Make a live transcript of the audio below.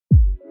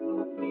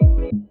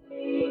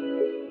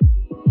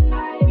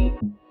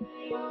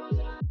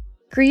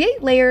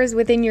Create layers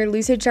within your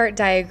Lucidchart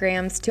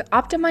diagrams to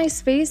optimize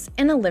space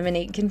and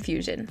eliminate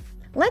confusion.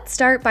 Let's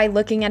start by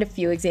looking at a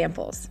few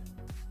examples.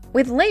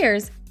 With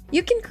layers,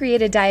 you can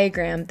create a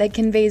diagram that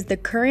conveys the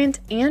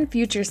current and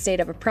future state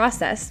of a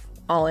process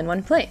all in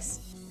one place.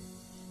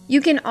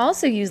 You can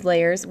also use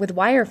layers with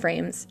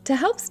wireframes to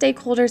help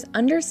stakeholders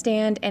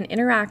understand and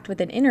interact with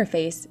an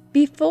interface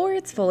before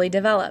it's fully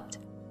developed,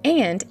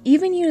 and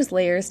even use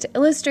layers to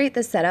illustrate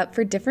the setup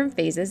for different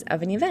phases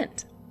of an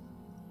event.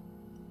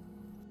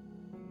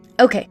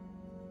 Okay,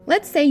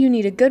 let's say you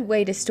need a good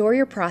way to store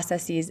your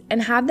processes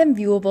and have them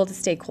viewable to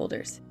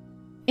stakeholders.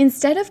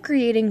 Instead of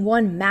creating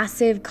one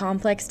massive,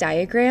 complex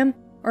diagram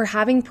or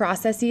having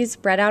processes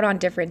spread out on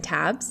different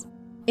tabs,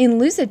 in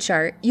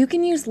Lucidchart, you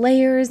can use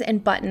layers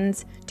and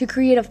buttons to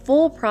create a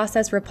full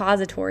process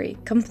repository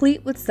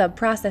complete with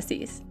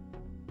sub-processes.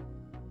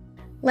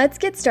 Let's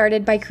get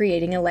started by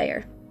creating a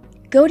layer.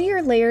 Go to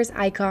your layers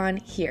icon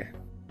here.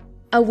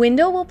 A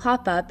window will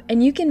pop up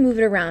and you can move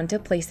it around to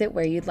place it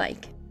where you'd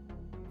like.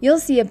 You'll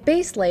see a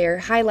base layer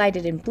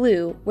highlighted in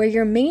blue where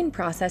your main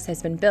process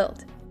has been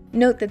built.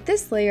 Note that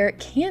this layer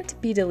can't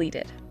be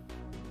deleted.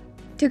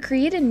 To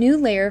create a new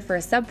layer for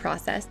a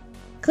sub-process,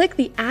 click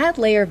the Add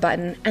Layer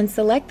button and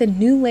select the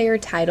new layer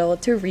title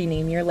to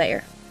rename your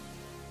layer.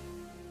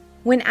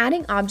 When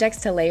adding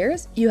objects to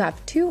layers, you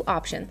have two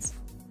options.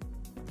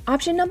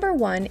 Option number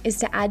 1 is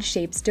to add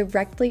shapes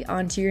directly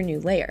onto your new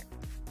layer.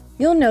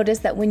 You'll notice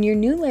that when your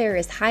new layer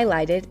is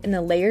highlighted in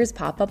the Layers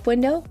pop-up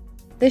window,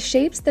 the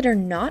shapes that are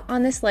not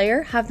on this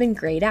layer have been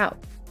grayed out.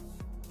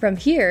 From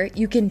here,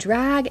 you can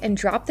drag and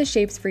drop the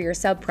shapes for your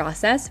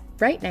sub-process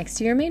right next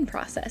to your main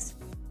process.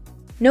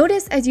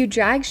 Notice as you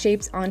drag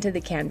shapes onto the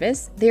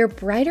canvas, they are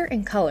brighter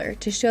in color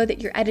to show that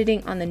you're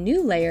editing on the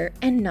new layer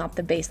and not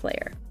the base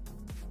layer.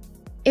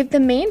 If the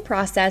main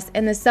process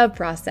and the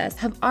sub-process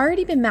have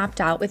already been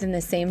mapped out within the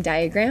same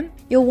diagram,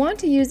 you'll want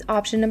to use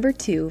option number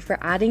 2 for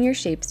adding your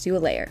shapes to a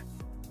layer.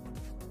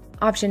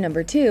 Option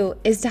number 2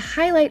 is to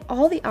highlight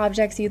all the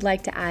objects you'd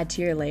like to add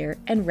to your layer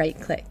and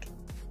right-click.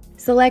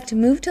 Select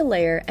Move to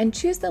Layer and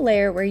choose the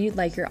layer where you'd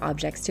like your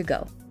objects to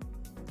go.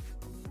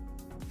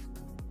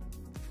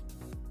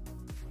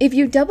 If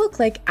you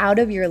double-click out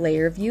of your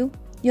layer view,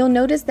 you'll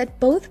notice that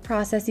both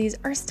processes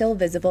are still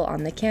visible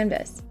on the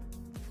canvas.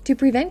 To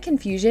prevent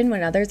confusion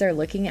when others are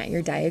looking at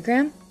your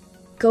diagram,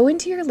 go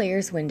into your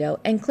Layers window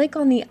and click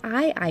on the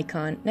eye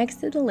icon next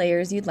to the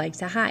layers you'd like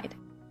to hide.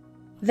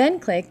 Then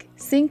click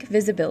Sync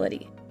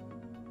Visibility.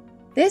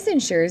 This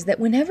ensures that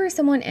whenever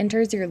someone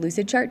enters your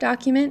Lucidchart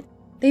document,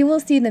 they will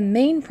see the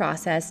main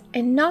process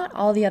and not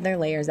all the other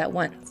layers at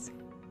once.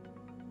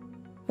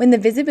 When the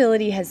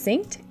visibility has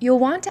synced, you'll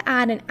want to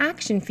add an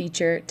action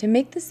feature to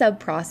make the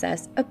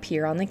sub-process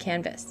appear on the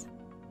canvas.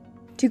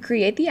 To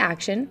create the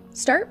action,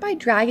 start by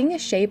dragging a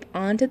shape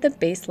onto the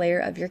base layer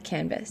of your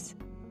canvas.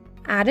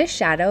 Add a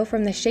shadow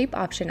from the shape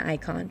option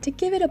icon to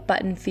give it a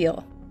button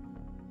feel.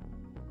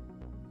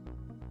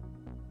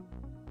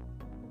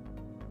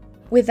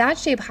 With that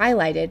shape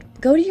highlighted,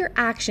 go to your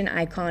action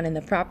icon in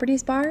the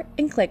Properties bar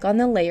and click on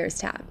the Layers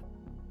tab.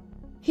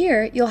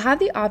 Here, you'll have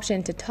the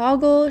option to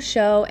toggle,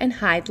 show, and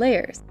hide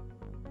layers.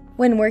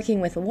 When working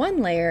with one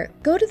layer,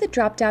 go to the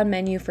drop-down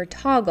menu for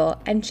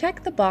Toggle and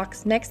check the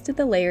box next to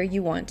the layer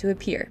you want to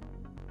appear.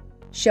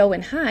 Show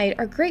and hide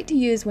are great to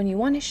use when you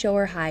want to show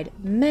or hide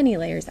many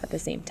layers at the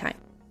same time.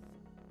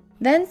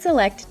 Then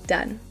select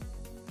Done.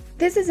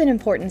 This is an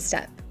important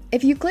step.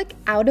 If you click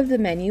out of the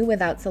menu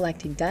without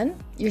selecting Done,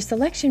 your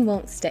selection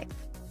won't stick,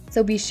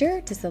 so be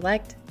sure to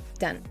select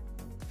Done.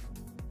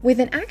 With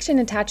an action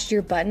attached to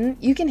your button,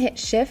 you can hit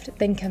Shift,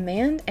 then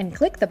Command and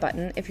click the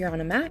button if you're on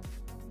a Mac,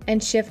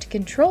 and Shift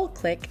Control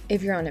click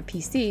if you're on a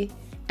PC,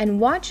 and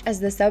watch as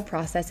the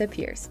sub-process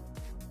appears.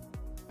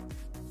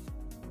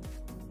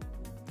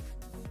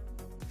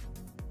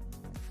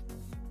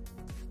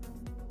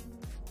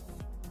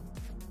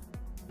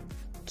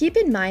 Keep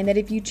in mind that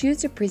if you choose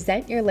to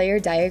present your layer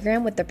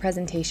diagram with the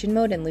presentation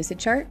mode in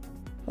Lucidchart,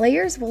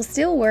 layers will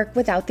still work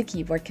without the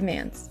keyboard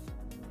commands.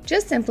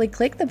 Just simply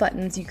click the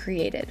buttons you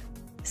created.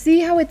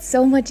 See how it's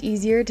so much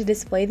easier to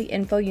display the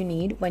info you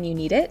need when you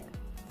need it?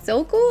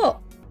 So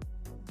cool!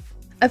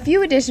 A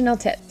few additional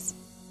tips.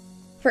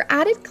 For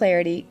added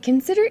clarity,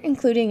 consider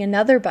including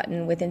another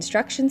button with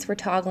instructions for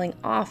toggling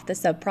off the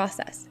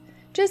sub-process.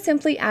 Just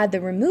simply add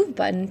the Remove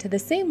button to the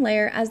same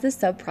layer as the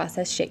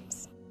sub-process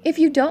shapes. If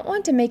you don't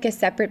want to make a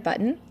separate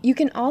button, you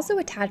can also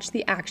attach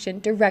the action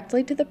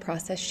directly to the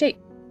process shape.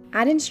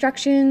 Add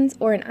instructions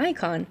or an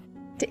icon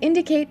to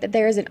indicate that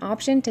there is an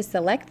option to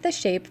select the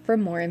shape for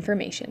more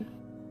information.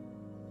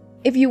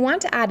 If you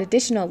want to add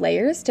additional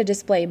layers to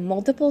display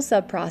multiple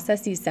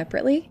sub-processes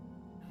separately,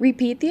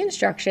 repeat the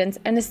instructions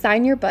and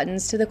assign your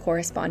buttons to the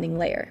corresponding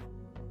layer.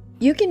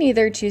 You can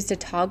either choose to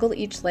toggle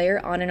each layer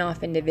on and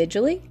off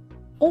individually,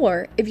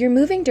 or if you're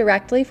moving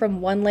directly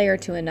from one layer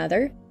to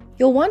another,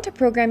 you'll want to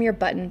program your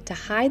button to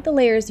hide the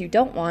layers you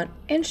don't want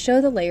and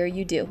show the layer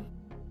you do.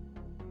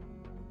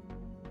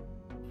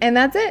 And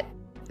that's it!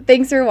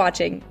 Thanks for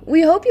watching.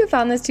 We hope you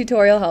found this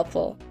tutorial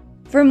helpful.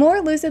 For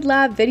more Lucid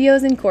Lab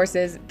videos and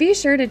courses, be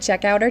sure to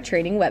check out our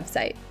training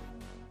website.